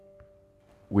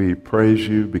we praise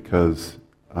you because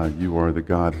you are the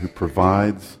God who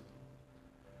provides,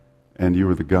 and you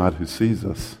are the God who sees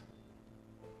us.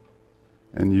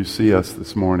 And you see us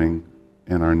this morning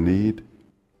in our need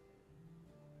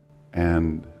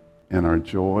and in our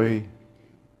joy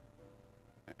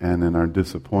and in our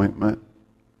disappointment.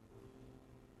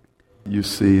 You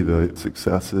see the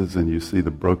successes and you see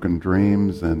the broken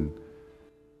dreams, and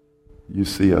you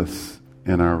see us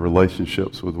in our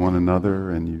relationships with one another,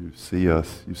 and you see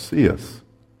us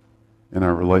in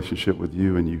our relationship with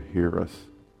you, and you hear us.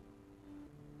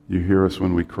 You hear us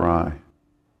when we cry.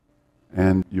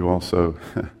 And you also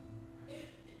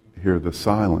hear the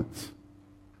silence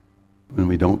when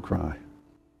we don't cry.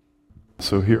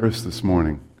 So hear us this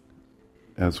morning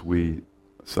as we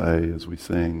say, as we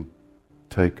sing,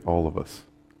 take all of us.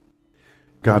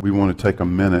 God, we want to take a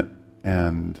minute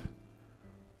and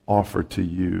offer to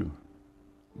you,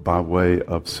 by way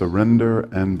of surrender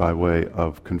and by way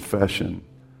of confession,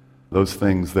 those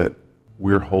things that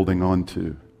we're holding on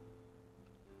to,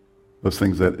 those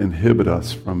things that inhibit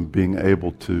us from being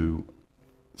able to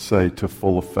say to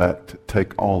full effect,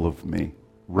 take all of me,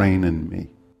 reign in me.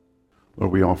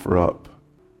 Lord, we offer up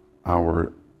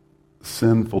our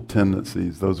sinful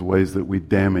tendencies, those ways that we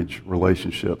damage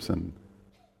relationships and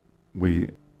we,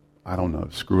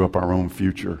 screw up our own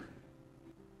future,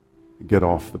 get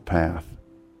off the path,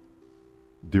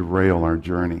 derail our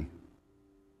journey.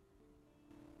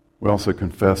 We also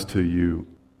confess to you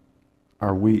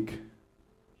our weak,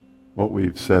 what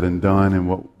we've said and done and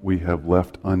what we have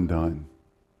left undone.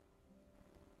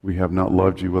 We have not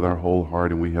loved you with our whole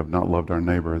heart, and we have not loved our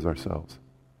neighbor as ourselves.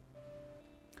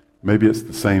 Maybe it's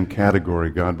the same category,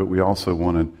 God, but we also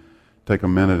want to take a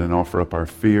minute and offer up our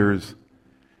fears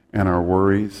and our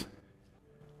worries.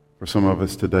 For some of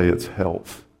us today, it's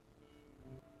health.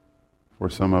 For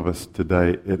some of us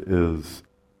today, it is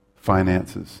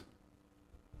finances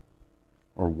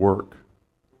or work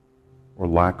or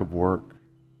lack of work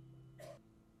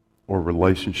or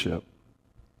relationship.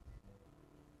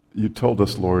 You told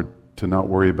us, Lord, to not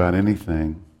worry about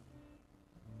anything,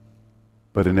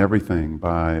 but in everything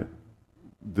by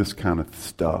this kind of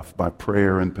stuff, by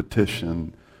prayer and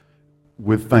petition,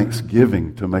 with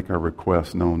thanksgiving to make our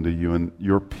requests known to you. And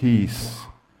your peace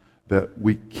that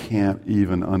we can't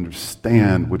even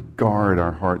understand would guard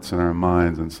our hearts and our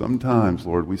minds. And sometimes,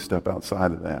 Lord, we step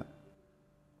outside of that.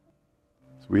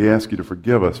 So we ask you to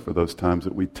forgive us for those times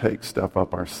that we take stuff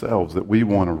up ourselves, that we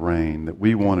want to reign, that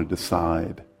we want to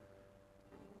decide.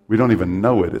 We don't even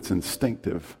know it. It's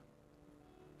instinctive.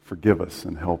 Forgive us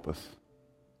and help us.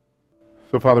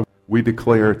 So, Father, we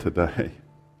declare today,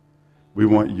 we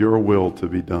want your will to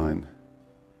be done.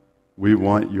 We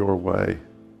want your way.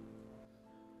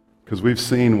 Because we've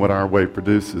seen what our way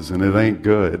produces, and it ain't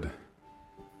good.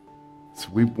 So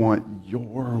we want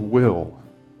your will.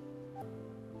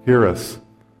 Hear us.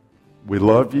 We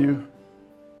love you,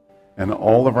 and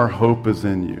all of our hope is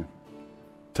in you.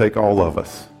 Take all of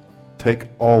us. Take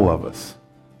all of us.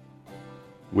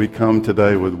 We come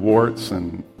today with warts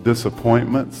and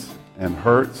disappointments and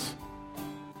hurts,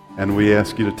 and we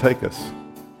ask you to take us.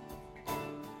 I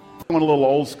went a little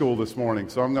old school this morning,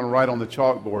 so I'm going to write on the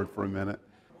chalkboard for a minute.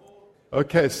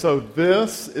 Okay, so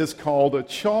this is called a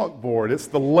chalkboard. It's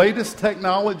the latest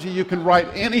technology. You can write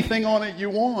anything on it you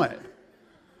want.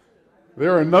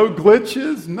 There are no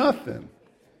glitches, nothing.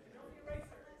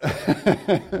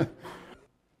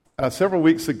 Several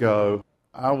weeks ago,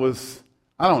 I was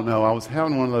having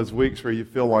one of those weeks where you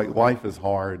feel like life is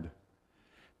hard.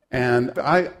 And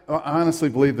I honestly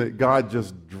believe that God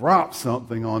just dropped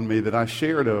something on me that I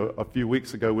shared a few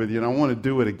weeks ago with you, and I want to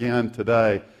do it again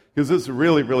today because it's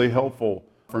really, really helpful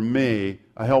for me,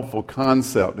 a helpful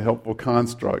concept, a helpful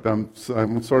construct. I'm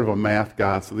sort of a math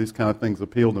guy, so these kind of things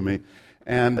appeal to me.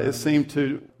 And it seemed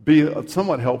to be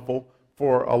somewhat helpful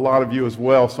for a lot of you as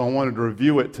well, so I wanted to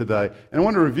review it today. And I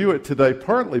want to review it today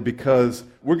partly because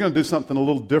we're going to do something a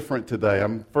little different today.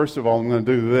 First of all, I'm going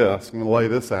to do this. I'm going to lay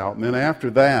this out. And then after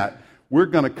that, we're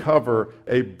going to cover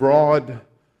a broad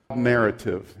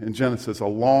narrative in Genesis, a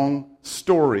long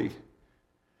story.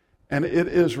 And it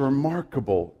is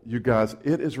remarkable, you guys,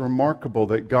 it is remarkable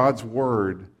that God's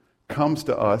Word comes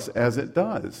to us as it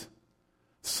does.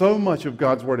 So much of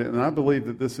God's Word, and I believe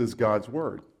that this is God's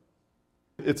Word.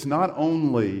 It's not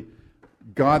only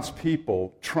God's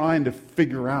people trying to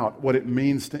figure out what it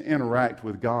means to interact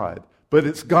with God, but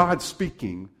it's God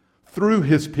speaking through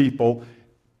His people,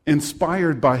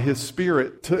 inspired by His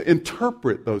Spirit to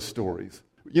interpret those stories.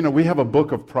 You know, we have a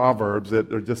book of Proverbs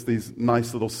that are just these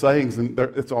nice little sayings, and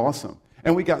it's awesome.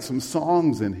 And we got some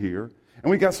songs in here,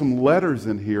 and we got some letters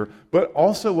in here, but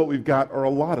also what we've got are a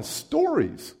lot of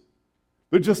stories.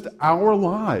 They're just our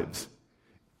lives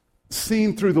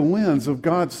seen through the lens of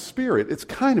God's Spirit. It's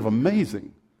kind of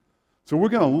amazing. So we're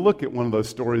going to look at one of those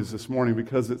stories this morning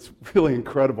because it's really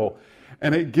incredible.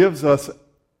 And it gives us,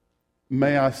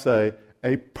 may I say,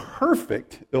 a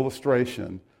perfect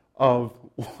illustration of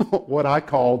what I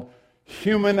called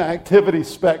human activity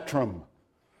spectrum.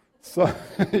 So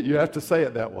you have to say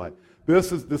it that way.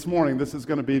 This morning, this is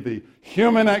going to be the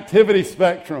human activity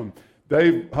spectrum.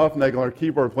 Dave Huffnagel, our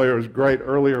keyboard player, was great.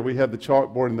 Earlier, we had the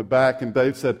chalkboard in the back, and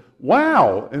Dave said,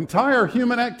 wow, entire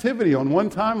human activity on one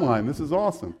timeline. This is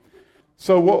awesome.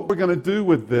 So what we're going to do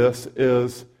with this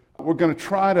is we're going to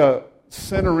try to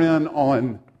center in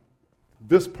on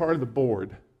this part of the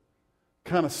board,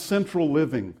 kind of central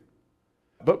living.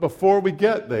 But before we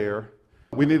get there,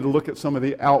 we need to look at some of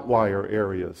the outlier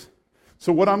areas.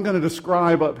 So what I'm going to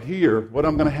describe up here, what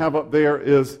I'm going to have up there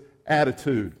is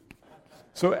attitude.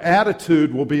 So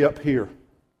attitude will be up here.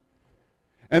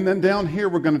 And then down here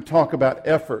we're going to talk about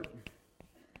effort.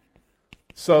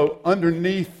 So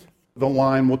underneath the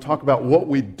line we'll talk about what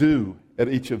we do at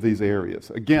each of these areas.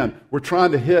 Again, we're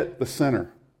trying to hit the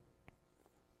center.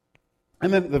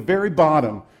 And then at the very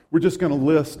bottom, we're just going to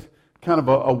list kind of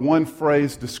a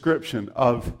one-phrase description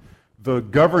of the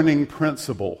governing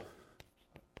principle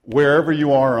wherever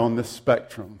you are on this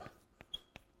spectrum.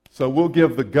 So we'll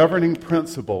give the governing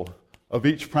principle of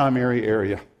each primary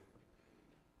area.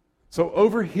 So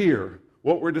over here,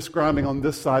 what we're describing on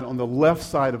this side, on the left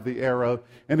side of the arrow,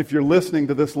 and if you're listening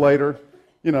to this later,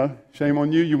 shame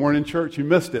on you weren't in church, you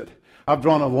missed it. I've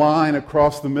drawn a line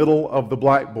across the middle of the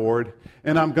blackboard,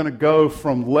 and I'm going to go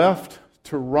from left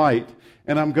to right,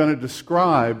 and I'm going to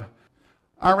describe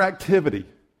our activity,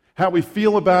 how we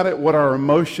feel about it, what our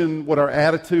emotion, what our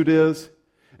attitude is,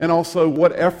 and also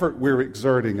what effort we're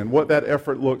exerting and what that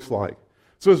effort looks like.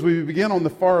 So as we begin on the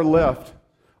far left,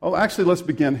 let's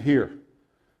begin here,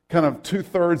 kind of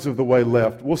 2/3 of the way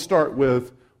left. We'll start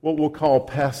with what we'll call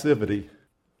passivity.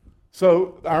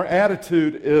 So our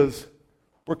attitude is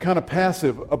we're kind of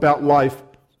passive about life.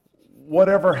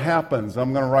 Whatever happens,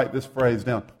 I'm going to write this phrase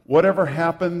down. Whatever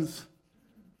happens,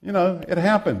 it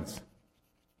happens.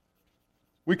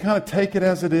 We kind of take it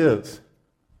as it is.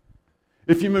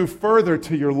 If you move further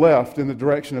to your left in the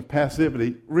direction of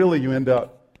passivity, really you end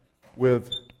up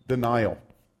with denial.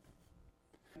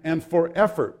 And for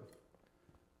effort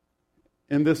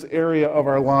in this area of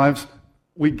our lives,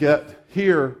 we get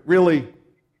here really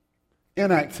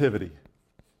inactivity.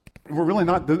 We're really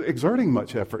not exerting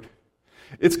much effort.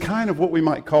 It's kind of what we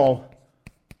might call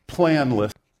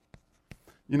planless.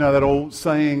 You know that old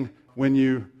saying, when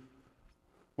you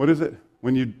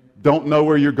don't know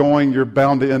where you're going, you're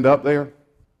bound to end up there?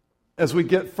 As we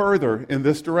get further in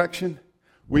this direction,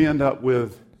 we end up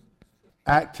with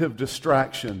active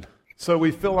distraction. So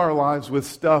we fill our lives with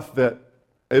stuff that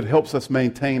it helps us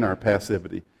maintain our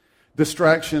passivity.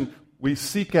 Distraction, we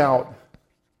seek out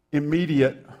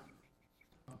immediate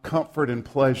comfort and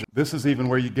pleasure. This is even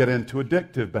where you get into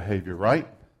addictive behavior, right?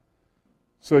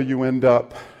 So you end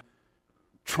up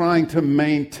trying to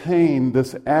maintain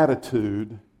this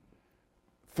attitude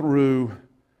through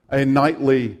a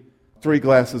nightly 3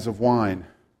 glasses of wine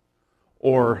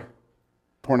or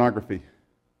pornography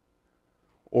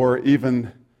or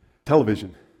even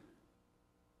television.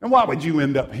 And why would you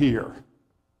end up here?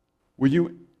 Well,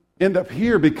 you end up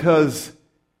here because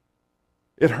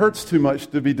it hurts too much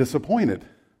to be disappointed.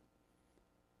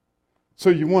 So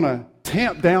you want to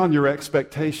tamp down your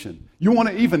expectation. You want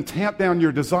to even tamp down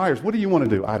your desires. What do you want to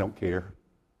do? I don't care.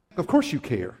 Of course you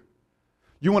care.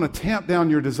 You want to tamp down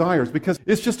your desires because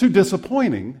it's just too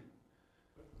disappointing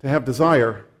to have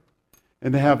desire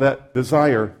and to have that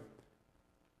desire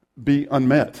be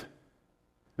unmet.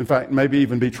 In fact, maybe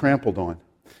even be trampled on.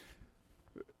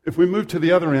 If we move to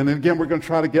the other end, and again, we're going to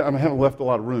try to get, I haven't left a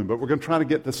lot of room, but we're going to try to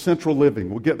get to central living.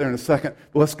 We'll get there in a second.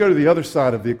 But let's go to the other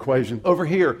side of the equation. Over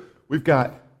here, we've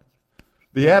got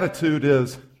the attitude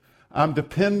is, I'm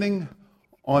depending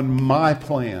on my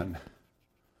plan.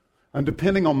 I'm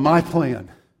depending on my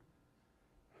plan.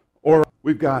 Or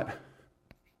we've got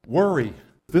worry.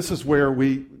 This is where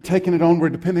we taking it on, we're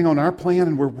depending on our plan,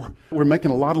 and we're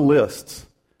making a lot of lists.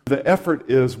 The effort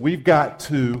is we've got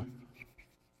to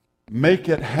make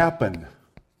it happen.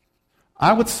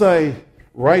 I would say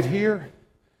right here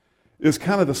is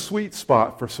kind of the sweet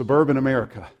spot for suburban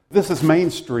America. This is Main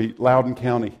Street, Loudoun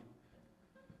County.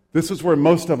 This is where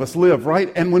most of us live,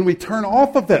 right? And when we turn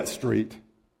off of that street,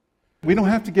 we don't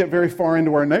have to get very far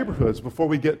into our neighborhoods before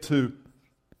we get to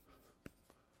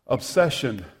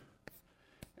obsession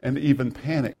and even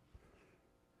panic.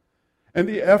 And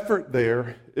the effort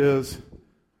there is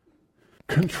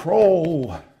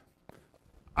control.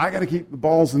 I got to keep the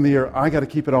balls in the air. I got to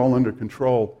keep it all under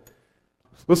control.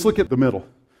 Let's look at the middle,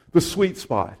 the sweet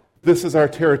spot. This is our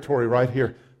territory right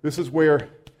here. This is where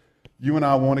you and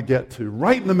I want to get to,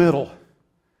 right in the middle.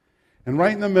 And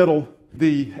right in the middle,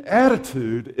 the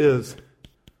attitude is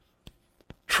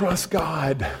trust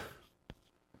God,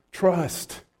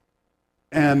 trust,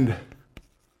 and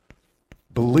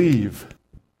believe.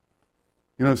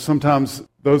 You know, sometimes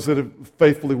those that have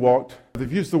faithfully walked,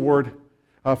 they've used the word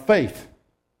faith.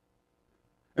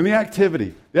 And the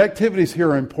activities here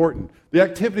are important. The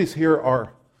activities here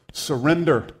are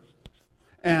surrender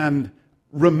and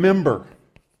remember.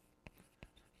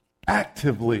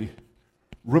 Actively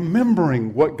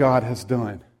remembering what God has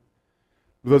done.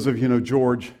 For those of you who know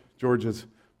George has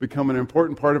become an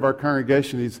important part of our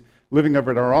congregation. He's living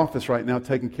over at our office right now,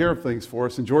 taking care of things for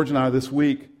us. And George and I this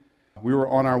week, we were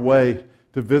on our way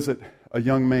to visit a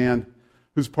young man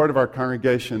who's part of our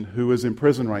congregation who is in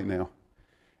prison right now.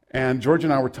 And George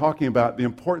and I were talking about the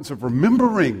importance of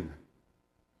remembering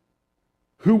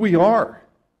who we are.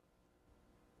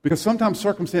 Because sometimes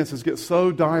circumstances get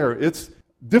so dire, it's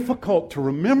difficult to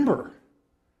remember.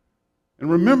 And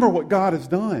remember what God has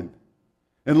done.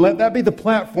 And let that be the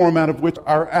platform out of which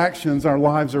our actions, our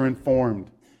lives are informed.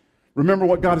 Remember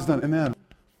what God has done. And then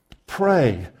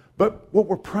pray. But what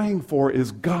we're praying for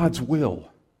is God's will.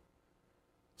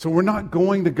 So we're not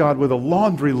going to God with a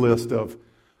laundry list of,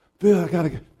 I got to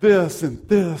get this,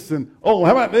 and oh,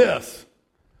 how about this?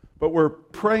 But we're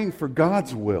praying for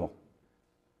God's will.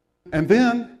 And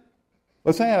then,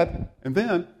 let's add, and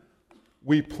then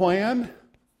we plan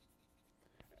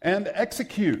and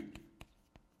execute.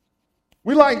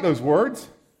 We like those words,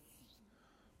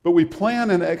 but we plan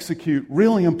and execute,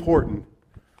 really important,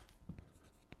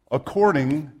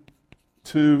 according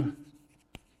to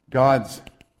God's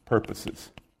purposes.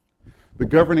 The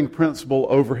governing principle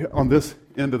over on this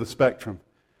end of the spectrum.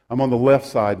 I'm on the left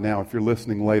side now if you're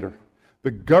listening later.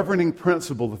 The governing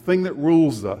principle, the thing that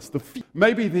rules us,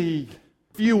 maybe the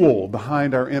fuel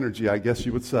behind our energy, I guess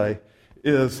you would say,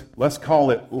 is, let's call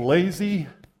it lazy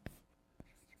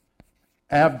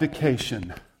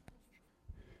abdication.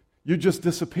 You just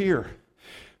disappear.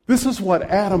 This is what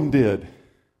Adam did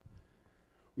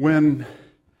when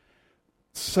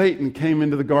Satan came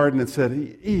into the garden and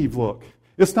said, Eve, look,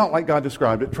 it's not like God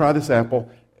described it. Try this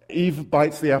apple. Eve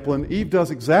bites the apple, and Eve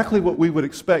does exactly what we would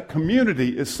expect.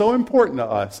 Community is so important to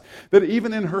us that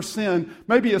even in her sin,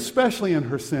 maybe especially in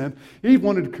her sin, Eve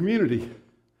wanted community.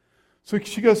 So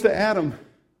she goes to Adam,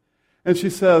 and she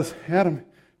says, Adam,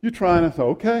 you try? And I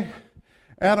thought, okay.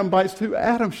 Adam bites too.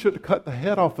 Adam should have cut the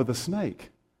head off of the snake.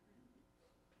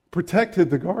 Protected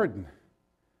the garden.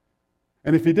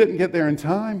 And if he didn't get there in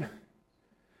time,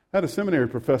 I had a seminary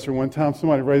professor one time,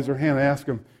 somebody raised their hand and asked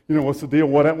him, you know, what's the deal?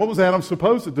 What was Adam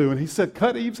supposed to do? And he said,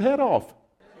 cut Eve's head off.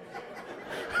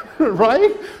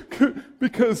 Right?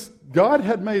 Because God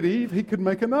had made Eve, he could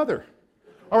make another.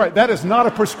 All right, that is not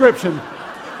a prescription.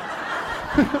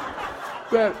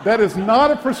 That is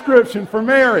not a prescription for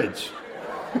marriage.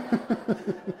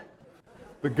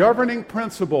 The governing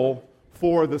principle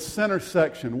for the center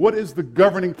section. What is the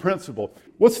governing principle?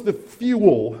 What's the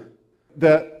fuel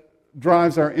that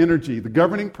drives our energy? The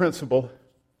governing principle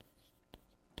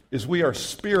is we are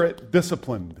spirit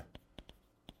disciplined.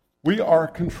 We are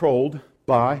controlled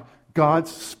by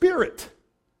God's Spirit.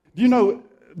 You know,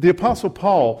 the Apostle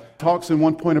Paul talks in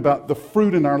one point about the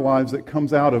fruit in our lives that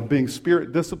comes out of being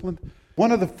spirit disciplined.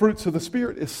 One of the fruits of the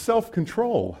Spirit is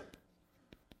self-control.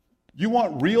 You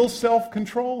want real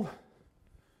self-control?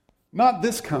 Not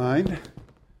this kind,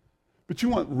 but you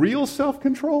want real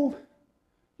self-control?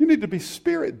 You need to be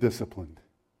spirit disciplined.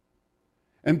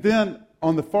 And then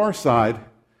on the far side,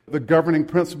 the governing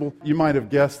principle, you might have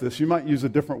guessed this. You might use a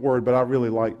different word, but I really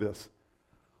like this.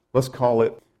 Let's call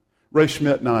it, Ray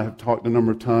Schmidt and I have talked a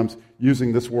number of times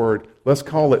using this word. Let's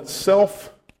call it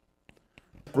self-reliant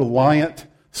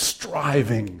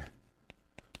striving.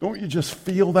 Don't you just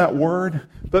feel that word?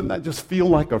 Doesn't that just feel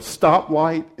like a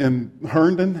stoplight in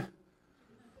Herndon?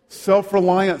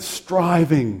 Self-reliant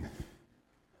striving.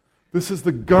 This is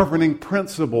the governing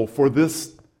principle for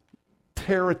this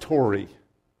territory.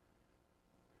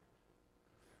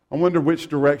 I wonder which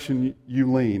direction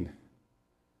you lean.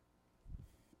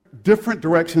 Different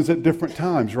directions at different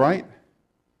times, right?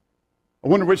 I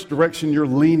wonder which direction you're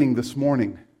leaning this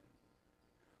morning.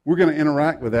 We're going to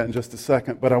interact with that in just a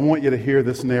second, but I want you to hear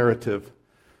this narrative.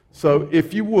 So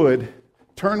if you would,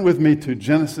 turn with me to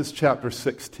Genesis chapter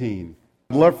 16.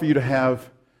 I'd love for you to have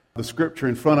the scripture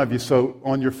in front of you. So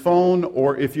on your phone,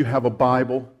 or if you have a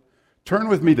Bible, turn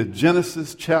with me to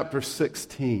Genesis chapter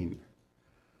 16.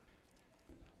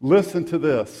 Listen to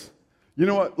this. You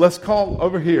know what? Let's call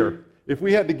over here. If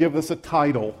we had to give this a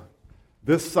title,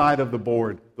 this side of the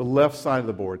board, the left side of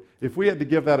the board, if we had to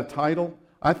give that a title,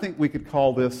 I think we could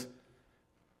call this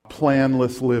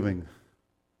planless living,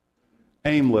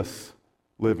 aimless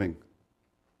living.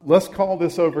 Let's call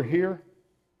this over here,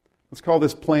 let's call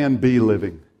this Plan B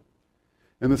living.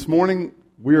 And this morning,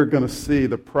 we are going to see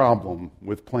the problem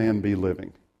with Plan B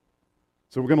living.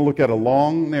 So we're going to look at a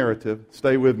long narrative.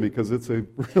 Stay with me because it's a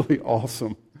really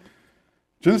awesome.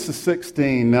 Genesis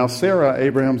 16, now Sarah,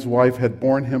 Abraham's wife, had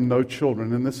borne him no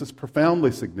children, and this is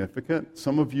profoundly significant.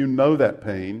 Some of you know that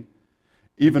pain.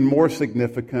 Even more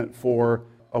significant for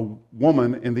a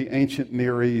woman in the ancient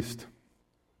Near East.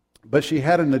 But she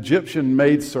had an Egyptian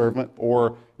maidservant,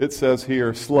 or it says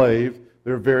here, slave.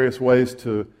 There are various ways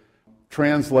to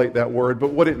translate that word,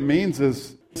 but what it means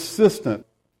is assistant.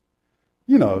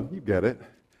 You know, you get it.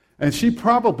 And she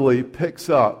probably picks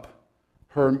up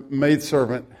her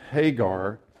maidservant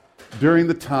Hagar during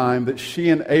the time that she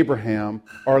and Abraham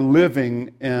are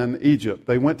living in Egypt.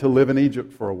 They went to live in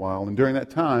Egypt for a while, and during that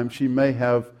time she may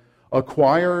have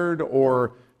acquired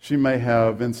or she may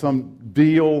have in some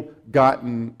deal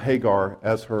gotten Hagar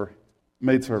as her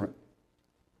maidservant.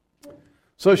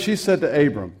 So she said to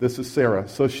Abram, this is Sarah,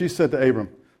 so she said to Abram,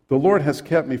 "The Lord has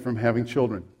kept me from having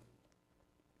children.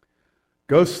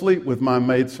 Go sleep with my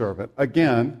maidservant."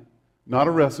 Again, not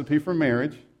a recipe for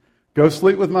marriage. Go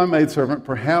sleep with my maidservant.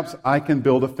 Perhaps I can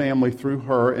build a family through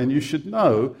her. And you should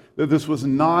know that this was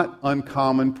not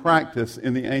uncommon practice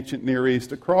in the ancient Near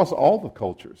East across all the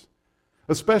cultures,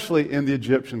 especially in the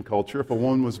Egyptian culture. If a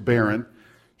woman was barren,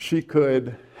 she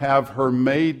could have her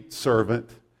maidservant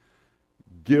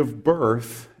give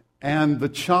birth, and the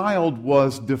child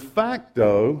was de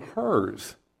facto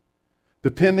hers.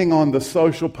 Depending on the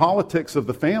social politics of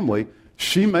the family,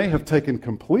 she may have taken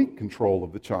complete control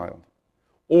of the child.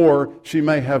 Or she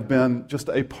may have been just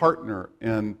a partner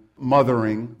in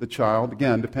mothering the child,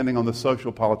 again, depending on the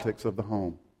social politics of the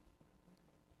home.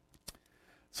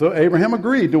 So Abraham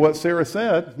agreed to what Sarah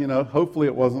said. You know, hopefully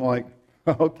it wasn't like,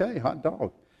 okay, hot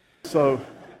dog. So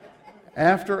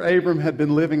after Abram had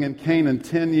been living in Canaan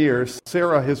 10 years,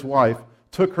 Sarah, his wife,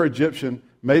 took her Egyptian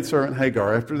maidservant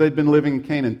Hagar, after they'd been living in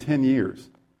Canaan 10 years,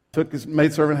 took his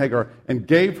maidservant Hagar and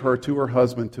gave her to her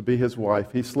husband to be his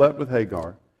wife. He slept with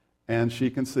Hagar, and she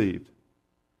conceived.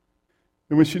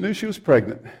 And when she knew she was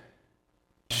pregnant,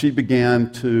 she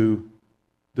began to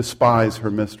despise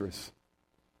her mistress.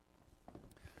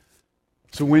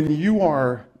 So when you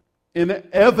are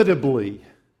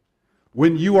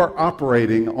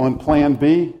operating on Plan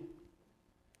B,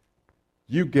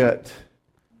 you get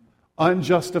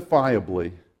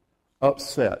unjustifiably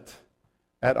upset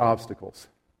at obstacles.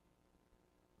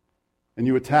 And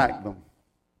you attack them.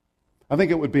 I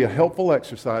think it would be a helpful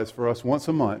exercise for us once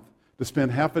a month to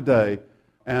spend half a day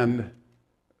and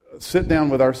sit down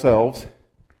with ourselves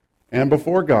and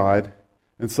before God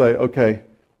and say, okay,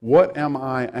 what am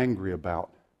I angry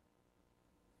about?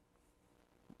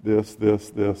 This.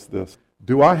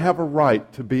 Do I have a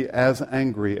right to be as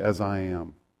angry as I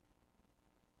am?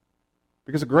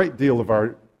 Because a great deal of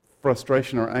our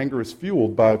frustration or anger is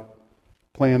fueled by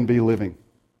Plan B living.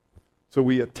 So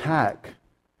we attack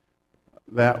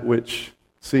that which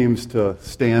seems to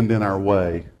stand in our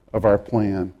way of our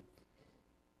plan.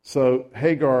 So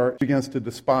Hagar begins to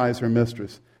despise her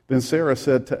mistress. Then Sarah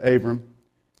said to Abram,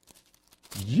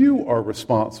 "You are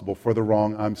responsible for the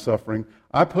wrong I'm suffering.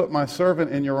 I put my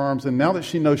servant in your arms, and now that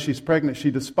she knows she's pregnant,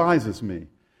 she despises me.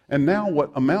 And now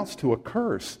what amounts to a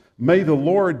curse. May the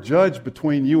Lord judge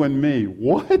between you and me."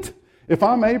 What? If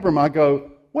I'm Abram, I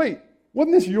go, wait,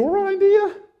 wasn't this your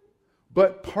idea?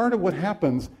 But part of what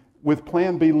happens with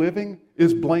Plan B living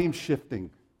is blame shifting.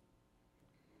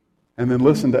 And then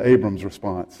listen to Abram's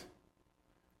response.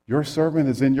 "Your servant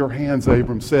is in your hands,"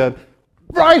 Abram said.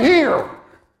 Right here!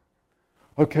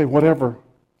 Okay, whatever.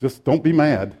 Just don't be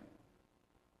mad.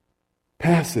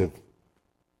 Passive.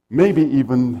 Maybe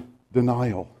even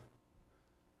denial.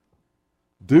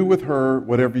 Do with her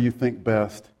whatever you think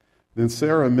best. Then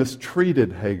Sarah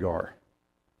mistreated Hagar.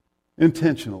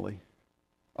 Intentionally,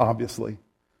 obviously.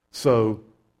 So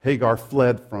Hagar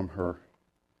fled from her.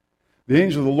 The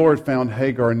angel of the Lord found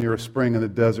Hagar near a spring in the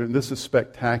desert, and this is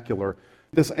spectacular.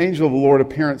 This angel of the Lord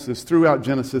appearance is throughout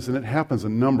Genesis, and it happens a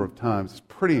number of times. It's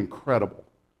pretty incredible.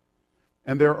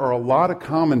 And there are a lot of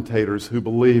commentators who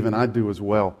believe, and I do as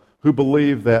well, who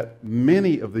believe that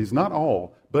many of these, not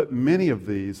all, but many of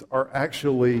these are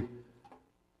actually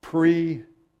pre-Jesus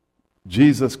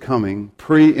coming,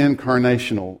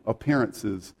 pre-incarnational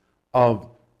appearances of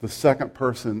the second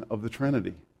person of the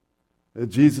Trinity. That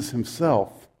Jesus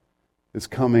himself is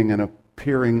coming in a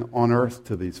appearing on earth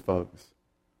to these folks.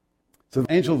 So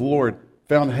the angel of the Lord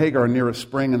found Hagar near a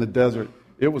spring in the desert.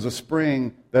 It was a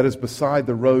spring that is beside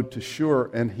the road to Shur,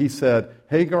 and he said,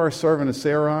 Hagar, servant of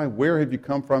Sarai, where have you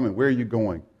come from and where are you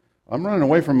going? I'm running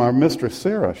away from my mistress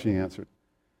Sarah, she answered.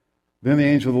 Then the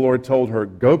angel of the Lord told her,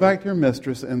 go back to your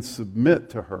mistress and submit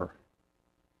to her.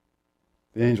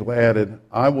 The angel added,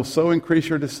 I will so increase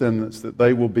your descendants that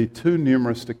they will be too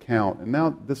numerous to count. And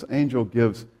now this angel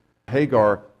gives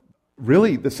Hagar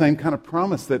really the same kind of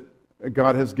promise that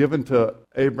God has given to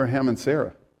Abram and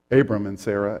Sarah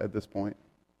at this point.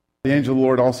 The angel of the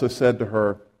Lord also said to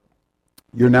her,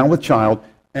 you're now with child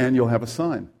and you'll have a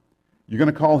son. You're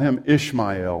going to call him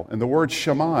Ishmael. And the word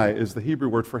Shammai is the Hebrew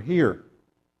word for hear.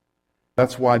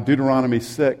 That's why Deuteronomy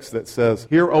 6 that says,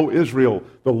 Hear, O Israel,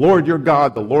 the Lord your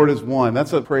God, the Lord is one.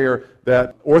 That's a prayer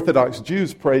that Orthodox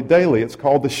Jews pray daily. It's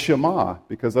called the Shema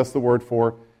because that's the word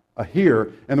for a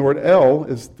hear. And the word El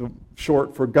is the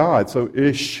short for God. So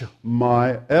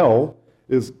Ishmael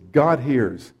is God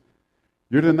hears.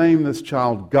 You're to name this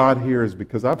child God hears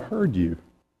because I've heard you.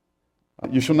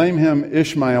 You shall name him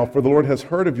Ishmael, for the Lord has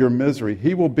heard of your misery.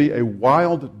 He will be a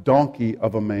wild donkey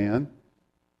of a man.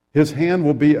 His hand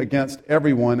will be against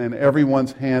everyone, and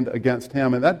everyone's hand against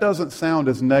him. And that doesn't sound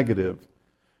as negative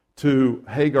to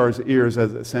Hagar's ears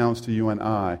as it sounds to you and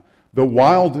I. The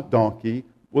wild donkey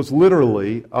was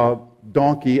literally a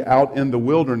donkey out in the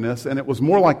wilderness, and it was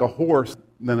more like a horse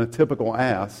than a typical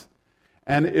ass.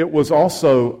 And it was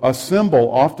also a symbol,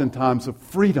 oftentimes, of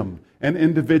freedom and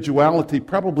individuality,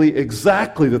 probably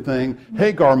exactly the thing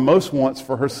Hagar most wants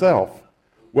for herself.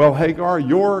 Well, Hagar,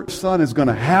 your son is going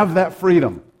to have that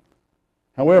freedom.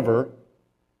 However,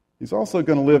 he's also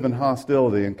going to live in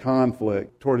hostility and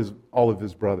conflict toward all of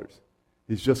his brothers.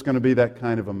 He's just going to be that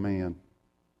kind of a man.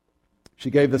 She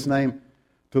gave this name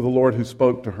to the Lord who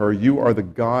spoke to her, You are the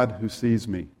God who sees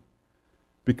me.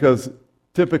 Because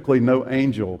typically no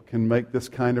angel can make this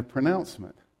kind of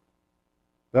pronouncement.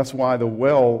 That's why the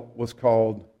well was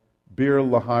called Bir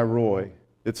Lahai Roi.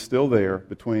 It's still there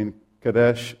between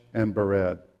Kadesh and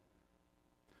Bered.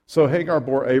 So Hagar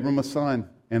bore Abram a son,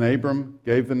 and Abram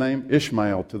gave the name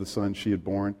Ishmael to the son she had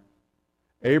born.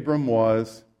 Abram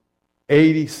was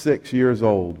 86 years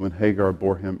old when Hagar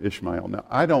bore him Ishmael. Now,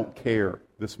 I don't care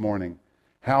this morning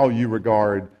how you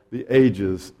regard the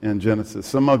ages in Genesis.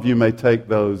 Some of you may take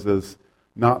those as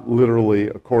not literally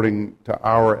according to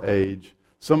our age.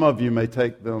 Some of you may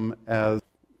take them as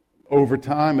over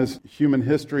time, as human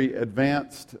history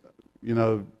advanced,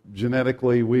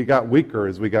 genetically we got weaker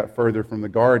as we got further from the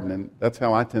garden, and that's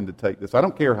how I tend to take this. I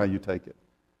don't care how you take it.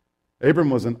 Abram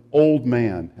was an old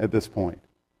man at this point,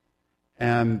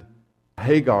 and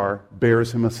Hagar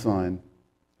bears him a son.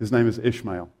 His name is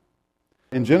Ishmael.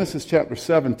 In Genesis chapter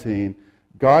 17,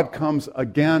 God comes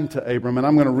again to Abram, and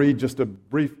I'm going to read just a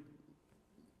brief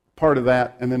part of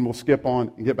that, and then we'll skip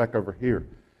on and get back over here.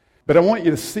 But I want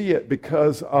you to see it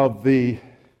because of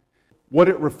what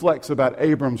it reflects about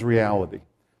Abram's reality.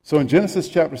 So in Genesis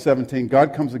chapter 17,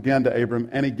 God comes again to Abram,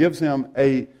 and he gives him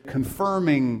a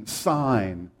confirming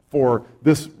sign for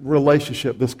this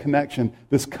relationship, this connection,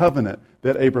 this covenant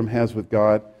that Abram has with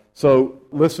God. So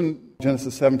listen,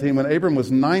 Genesis 17, when Abram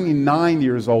was 99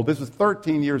 years old, this is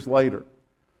 13 years later.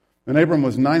 When Abram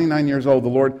was 99 years old, the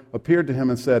Lord appeared to him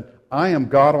and said, I am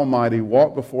God Almighty,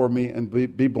 walk before me and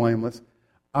be blameless.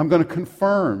 I'm going to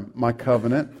confirm my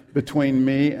covenant between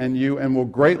me and you and will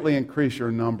greatly increase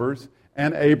your numbers.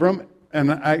 And Abram, in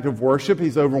an act of worship,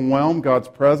 he's overwhelmed God's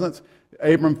presence.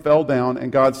 Abram fell down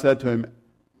and God said to him,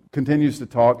 continues to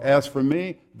talk, as for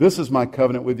me, this is my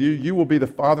covenant with you. You will be the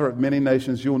father of many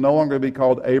nations. You will no longer be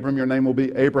called Abram. Your name will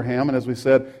be Abraham. And as we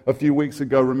said a few weeks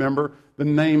ago, remember, the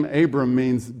name Abram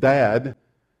means dad.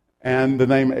 And the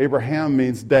name Abraham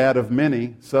means dad of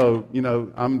many. So,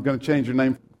 I'm going to change your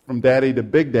name from daddy to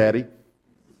big daddy.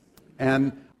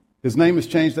 And his name is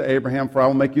changed to Abraham, for I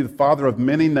will make you the father of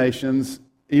many nations,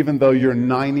 even though you're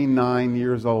 99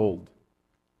 years old.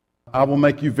 I will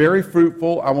make you very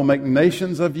fruitful. I will make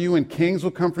nations of you, and kings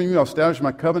will come from you. I'll establish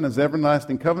my covenant as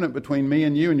everlasting covenant between me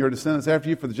and you and your descendants after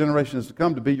you for the generations to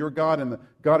come, to be your God and the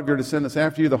God of your descendants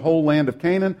after you. The whole land of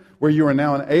Canaan, where you are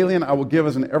now an alien, I will give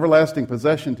as an everlasting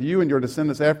possession to you and your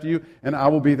descendants after you, and I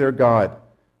will be their God.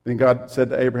 Then God said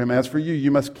to Abraham, as for you, you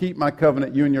must keep my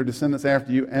covenant, you and your descendants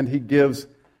after you. And he gives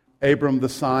Abram the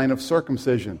sign of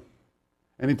circumcision.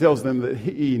 And he tells them that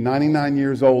he, 99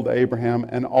 years old, Abraham,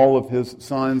 and all of his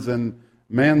sons and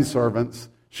manservants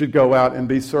should go out and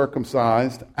be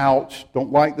circumcised. Ouch,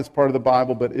 don't like this part of the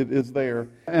Bible, but it is there.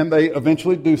 And they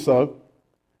eventually do so.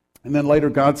 And then later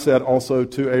God said also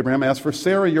to Abraham, as for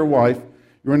Sarah, your wife,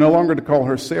 you are no longer to call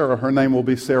her Sarah. Her name will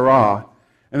be Sarah.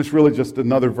 And it's really just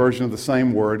another version of the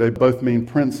same word. They both mean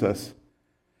princess.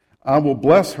 I will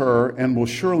bless her and will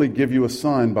surely give you a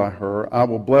son by her. I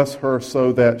will bless her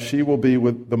so that she will be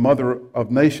with the mother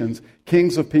of nations.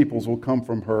 Kings of peoples will come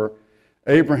from her.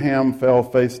 Abraham fell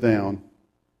face down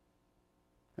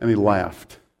and he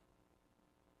laughed.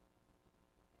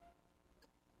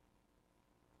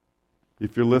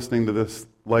 If you're listening to this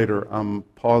later, I'm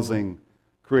pausing,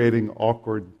 creating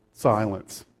awkward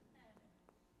silence.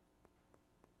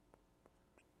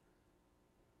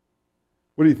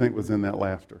 What do you think was in that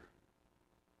laughter?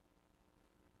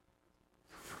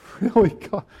 Really?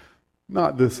 God,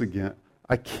 not this again.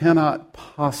 I cannot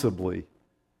possibly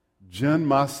gin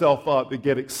myself up to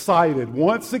get excited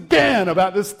once again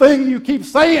about this thing you keep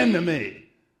saying to me.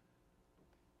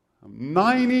 I'm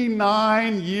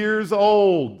 99 years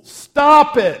old.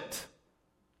 Stop it!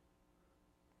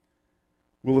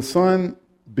 Will a son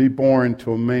be born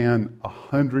to a man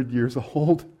 100 years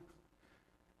old?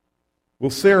 Will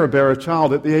Sarah bear a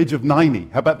child at the age of 90?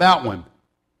 How about that one?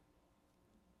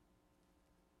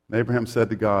 And Abraham said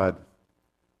to God,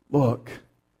 look,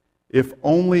 if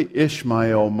only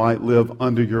Ishmael might live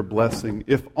under your blessing,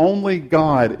 if only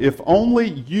God, if only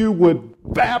you would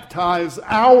baptize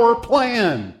our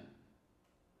plan.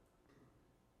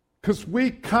 Because we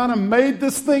kind of made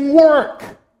this thing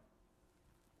work.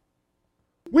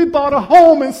 We bought a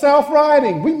home in South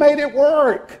Riding. We made it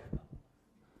work.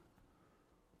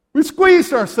 We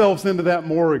squeezed ourselves into that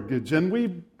mortgage and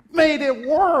we made it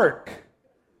work.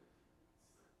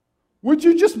 Would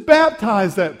you just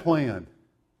baptize that plan?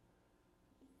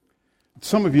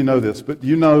 Some of you know this, but do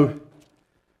you know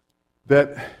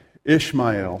that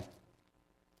Ishmael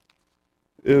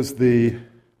is the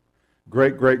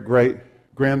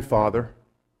great-great-great-grandfather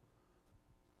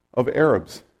of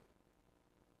Arabs?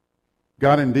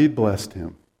 God indeed blessed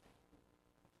him.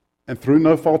 And through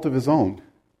no fault of his own,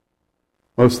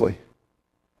 mostly.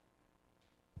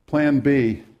 Plan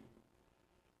B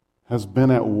has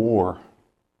been at war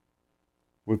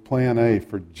with Plan A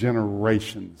for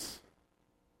generations.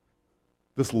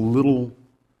 This little,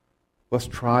 let's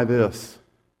try this.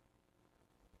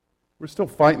 We're still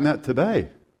fighting that today.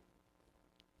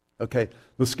 Okay,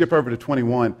 let's skip over to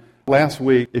 21. Last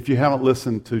week, if you haven't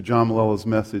listened to John Malela's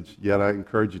message yet, I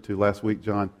encourage you to. Last week,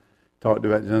 John talked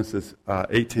about Genesis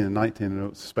 18 and 19, and it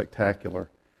was spectacular.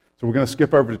 So we're going to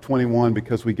skip over to 21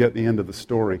 because we get the end of the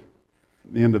story,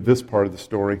 the end of this part of the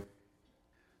story.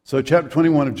 So chapter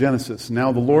 21 of Genesis.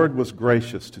 Now the Lord was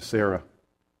gracious to Sarah,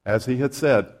 as he had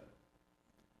said.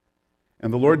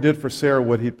 And the Lord did for Sarah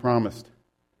what he had promised.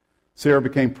 Sarah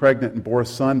became pregnant and bore a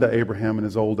son to Abraham in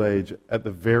his old age at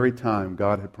the very time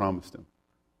God had promised him.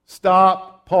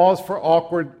 Stop. Pause for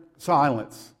awkward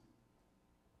silence.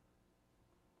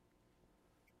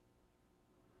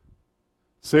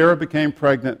 Sarah became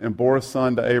pregnant and bore a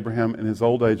son to Abraham in his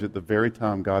old age at the very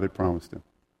time God had promised him.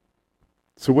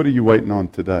 So what are you waiting on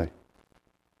today?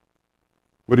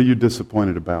 What are you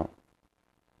disappointed about?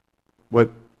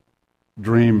 What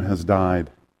dream has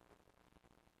died?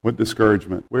 What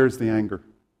discouragement? Where's the anger?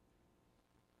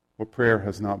 What prayer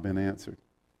has not been answered?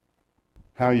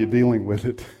 How are you dealing with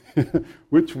it?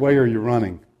 Which way are you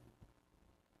running?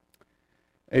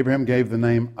 Abraham gave the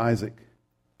name Isaac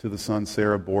to the son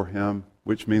Sarah bore him,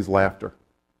 which means laughter.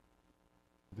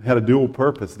 It had a dual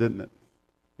purpose, didn't it?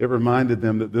 It reminded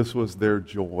them that this was their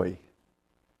joy.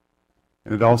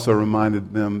 And it also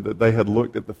reminded them that they had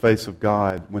looked at the face of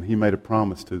God when he made a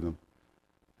promise to them.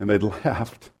 And they'd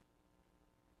laughed.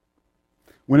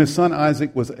 When his son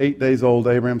Isaac was 8 days old,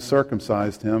 Abraham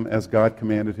circumcised him as God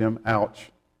commanded him.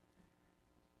 Ouch.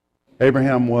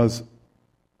 Abraham was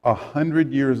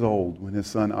 100 years old when his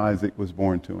son Isaac was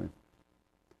born to him.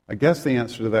 I guess the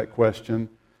answer to that question,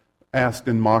 asked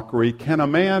in mockery, can a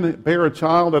man bear a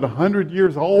child at 100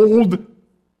 years old?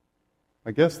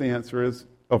 I guess the answer is,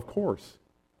 of course.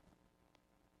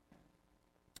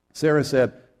 Sarah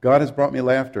said, God has brought me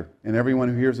laughter, and everyone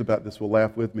who hears about this will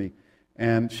laugh with me.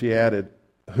 And she added,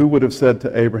 who would have said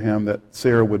to Abraham that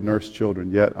Sarah would nurse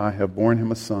children? Yet I have borne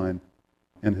him a son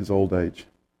in his old age.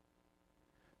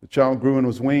 The child grew and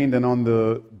was weaned, and on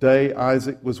the day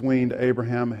Isaac was weaned,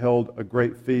 Abraham held a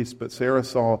great feast. But Sarah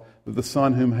saw that the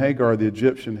son whom Hagar the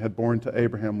Egyptian had borne to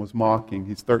Abraham was mocking.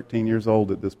 He's 13 years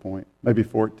old at this point, maybe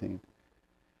 14.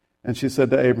 And she said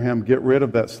to Abraham, get rid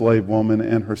of that slave woman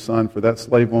and her son, for that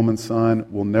slave woman's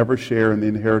son will never share in the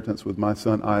inheritance with my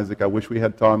son Isaac. I wish we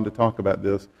had time to talk about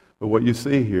this, but what you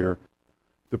see here,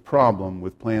 the problem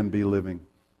with Plan B living.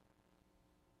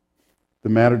 The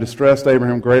matter distressed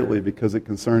Abraham greatly because it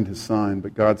concerned his son.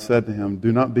 But God said to him,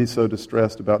 do not be so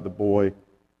distressed about the boy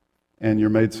and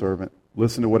your maidservant.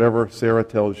 Listen to whatever Sarah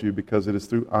tells you, because it is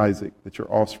through Isaac that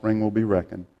your offspring will be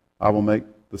reckoned. I will make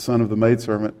the son of the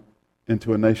maidservant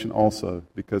into a nation also,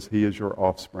 because he is your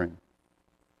offspring.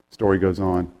 Story goes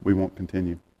on. We won't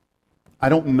continue. I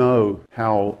don't know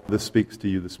how this speaks to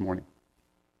you this morning.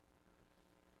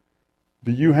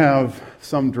 Do you have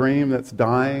some dream that's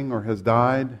dying or has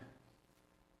died?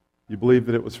 You believe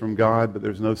that it was from God, but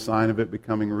there's no sign of it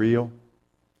becoming real?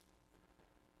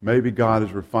 Maybe God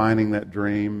is refining that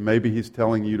dream. Maybe He's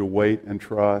telling you to wait and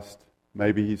trust.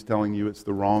 Maybe He's telling you it's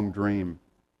the wrong dream.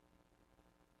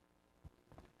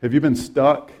 Have you been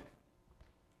stuck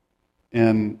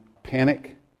in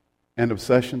panic and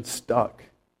obsession? Stuck.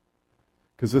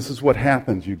 Because this is what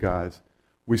happens, you guys.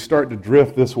 We start to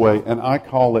drift this way, and I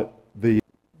call it the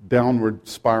downward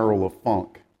spiral of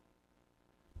funk.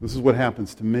 This is what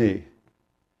happens to me.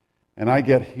 And I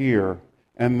get here,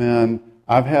 and then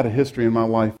I've had a history in my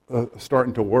life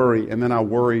starting to worry, and then I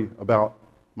worry about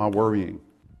my worrying.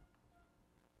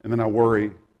 And then I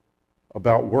worry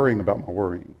about worrying about my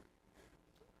worrying.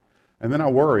 And then I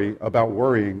worry about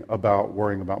worrying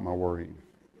about my worrying.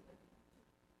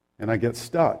 And I get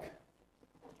stuck.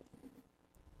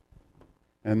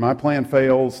 And my plan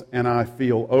fails, and I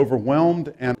feel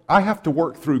overwhelmed, and I have to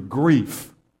work through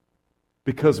grief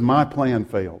because my plan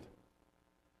failed.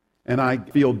 And I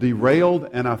feel derailed,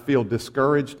 and I feel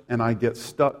discouraged, and I get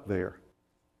stuck there.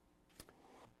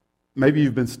 Maybe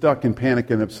you've been stuck in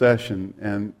panic and obsession,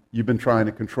 and you've been trying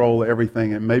to control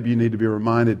everything, and maybe you need to be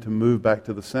reminded to move back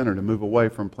to the center, to move away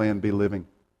from Plan B living.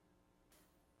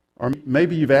 Or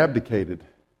maybe you've abdicated.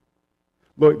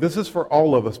 Look, this is for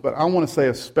all of us, but I want to say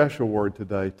a special word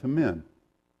today to men.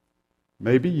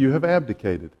 Maybe you have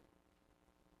abdicated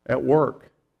at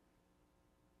work.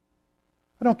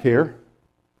 I don't care.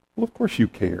 Well, of course you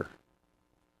care.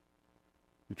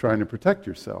 You're trying to protect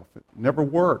yourself. It never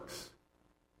works.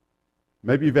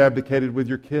 Maybe you've abdicated with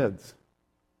your kids.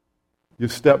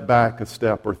 You've stepped back a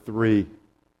step or three.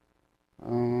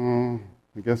 I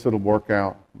guess it'll work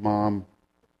out. Mom,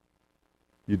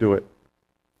 you do it.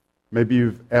 Maybe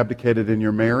you've abdicated in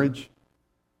your marriage,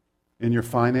 in your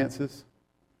finances.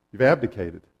 You've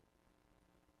abdicated.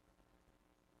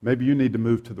 Maybe you need to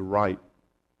move to the right.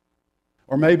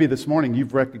 Or maybe this morning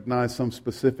you've recognized some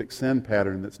specific sin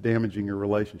pattern that's damaging your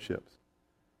relationships.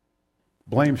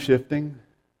 Blame shifting.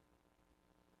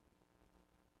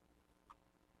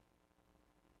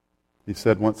 He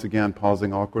said once again,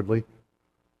 pausing awkwardly.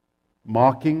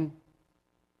 Mocking.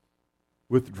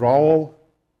 Withdrawal.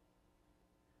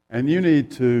 And you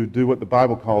need to do what the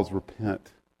Bible calls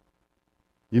repent.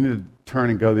 You need to turn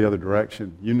and go the other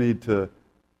direction. You need to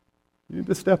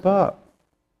step up.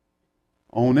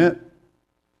 Own it.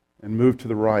 And move to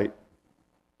the right.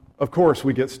 Of course,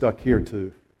 we get stuck here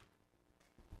too.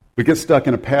 We get stuck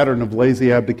in a pattern of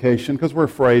lazy abdication because we're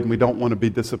afraid and we don't want to be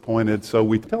disappointed. So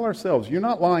we tell ourselves, you're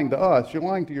not lying to us, you're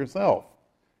lying to yourself.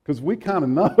 Because we kind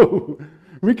of know.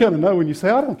 We kind of know when you say,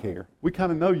 I don't care. We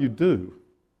kind of know you do.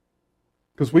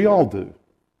 Because we all do.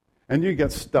 And you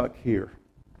get stuck here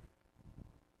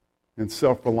in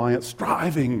self-reliance,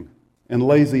 striving, and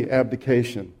lazy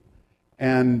abdication.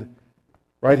 And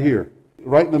right here,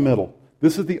 right in the middle,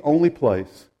 this is the only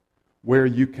place where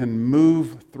you can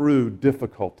move through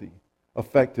difficulty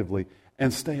effectively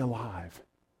and stay alive.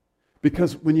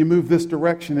 Because when you move this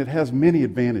direction, it has many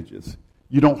advantages.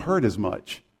 You don't hurt as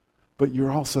much, but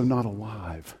you're also not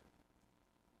alive.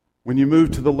 When you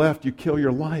move to the left, you kill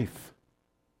your life.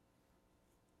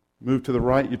 Move to the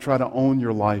right, you try to own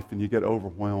your life and you get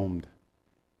overwhelmed.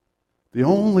 The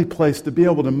only place to be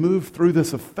able to move through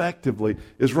this effectively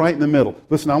is right in the middle.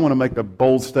 Listen, I want to make a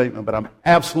bold statement, but I'm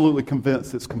absolutely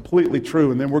convinced it's completely true,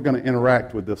 and then we're going to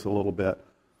interact with this a little bit.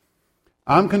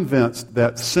 I'm convinced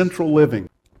that central living,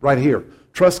 right here,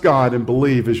 trust God and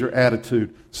believe is your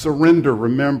attitude. Surrender,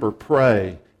 remember,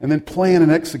 pray, and then plan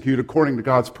and execute according to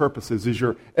God's purposes is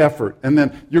your effort. And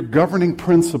then your governing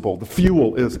principle, the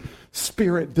fuel, is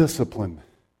spirit discipline,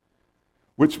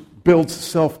 which builds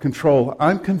self-control.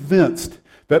 I'm convinced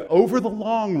that over the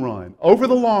long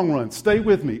run, stay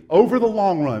with me, over the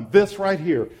long run, this right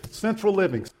here, central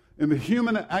living, in the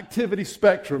human activity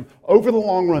spectrum, over the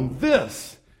long run,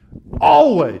 this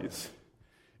always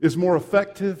is more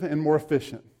effective and more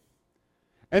efficient.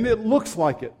 And it looks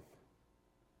like it.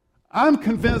 I'm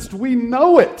convinced we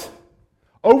know it.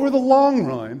 Over the long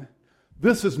run,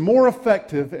 this is more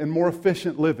effective and more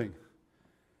efficient living.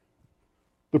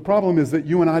 The problem is that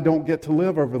you and I don't get to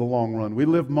live over the long run. We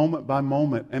live moment by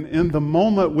moment, and in the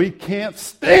moment we can't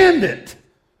stand it.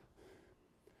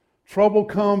 Trouble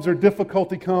comes or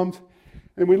difficulty comes,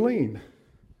 and we lean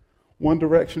one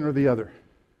direction or the other.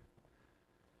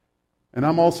 And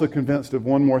I'm also convinced of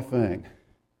one more thing.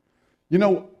 You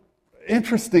know,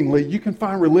 interestingly, you can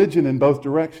find religion in both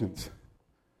directions.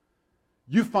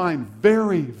 You find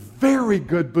very, very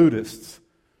good Buddhists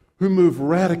who move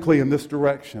radically in this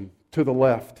direction to the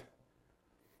left.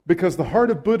 Because the heart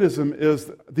of Buddhism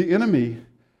is the enemy.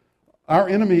 Our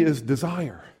enemy is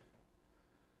desire.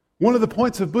 One of the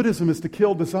points of Buddhism is to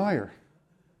kill desire.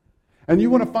 And you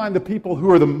want to find the people who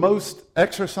are the most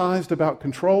exercised about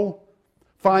control?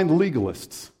 Find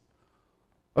legalists,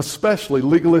 especially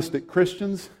legalistic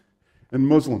Christians and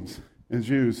Muslims and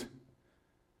Jews.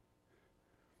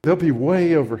 They'll be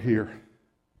way over here.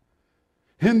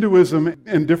 Hinduism,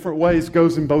 in different ways,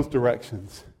 goes in both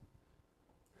directions.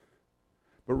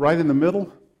 But right in the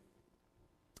middle,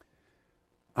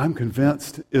 I'm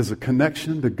convinced, is a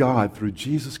connection to God through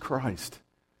Jesus Christ.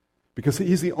 Because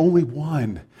He's the only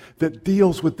one that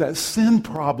deals with that sin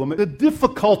problem, the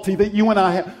difficulty that you and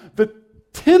I have, the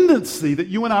tendency that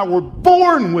you and I were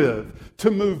born with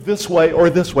to move this way or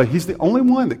this way. He's the only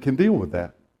one that can deal with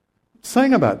that.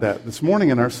 Sang about that this morning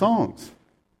in our songs.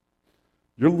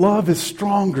 Your love is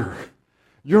stronger.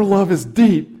 Your love is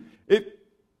deep. It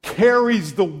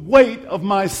carries the weight of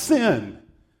my sin.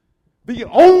 The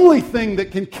only thing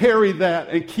that can carry that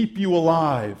and keep you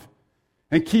alive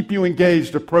and keep you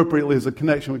engaged appropriately is a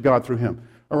connection with God through Him.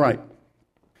 All right.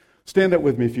 Stand up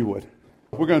with me if you would.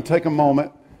 We're going to take a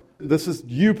moment. This is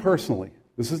you personally.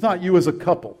 This is not you as a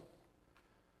couple.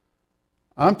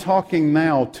 I'm talking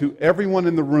now to everyone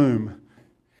in the room.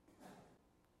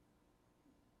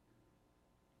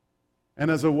 And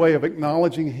as a way of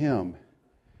acknowledging Him,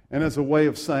 and as a way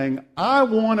of saying, I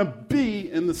want to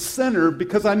be in the center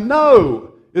because I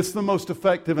know it's the most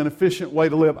effective and efficient way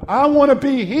to live. I want to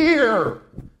be here.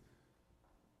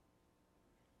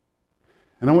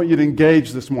 And I want you to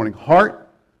engage this morning. Heart,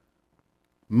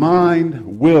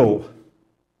 mind, will.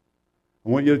 I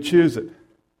want you to choose it.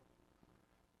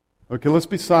 Okay, let's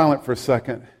be silent for a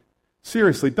second.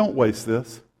 Seriously, don't waste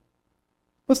this.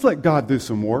 Let's let God do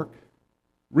some work.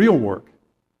 Real work.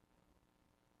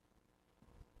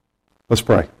 Let's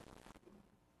pray.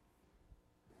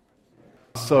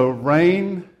 So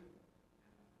reign,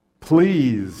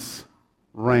 please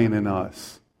reign in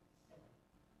us.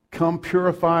 Come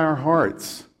purify our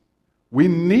hearts. We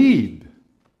need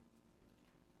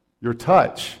your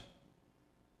touch.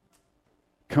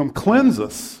 Come cleanse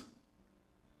us,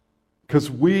 because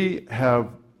we have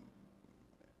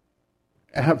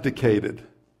abdicated.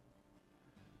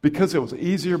 Because it was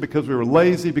easier, because we were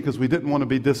lazy, because we didn't want to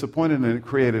be disappointed, and it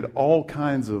created all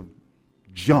kinds of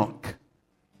junk.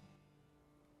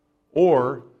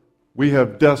 Or we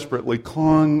have desperately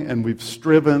clung and we've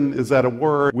striven, is that a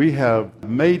word? We have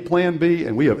made plan B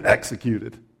and we have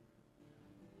executed.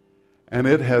 And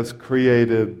it has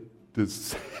created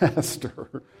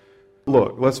disaster.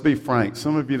 Look, let's be frank.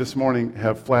 Some of you this morning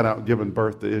have flat out given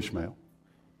birth to Ishmael.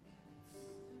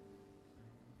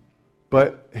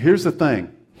 But here's the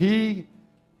thing. He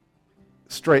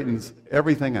straightens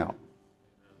everything out.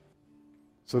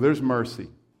 So there's mercy.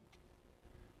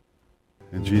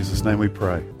 In Jesus' name we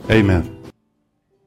pray. Amen.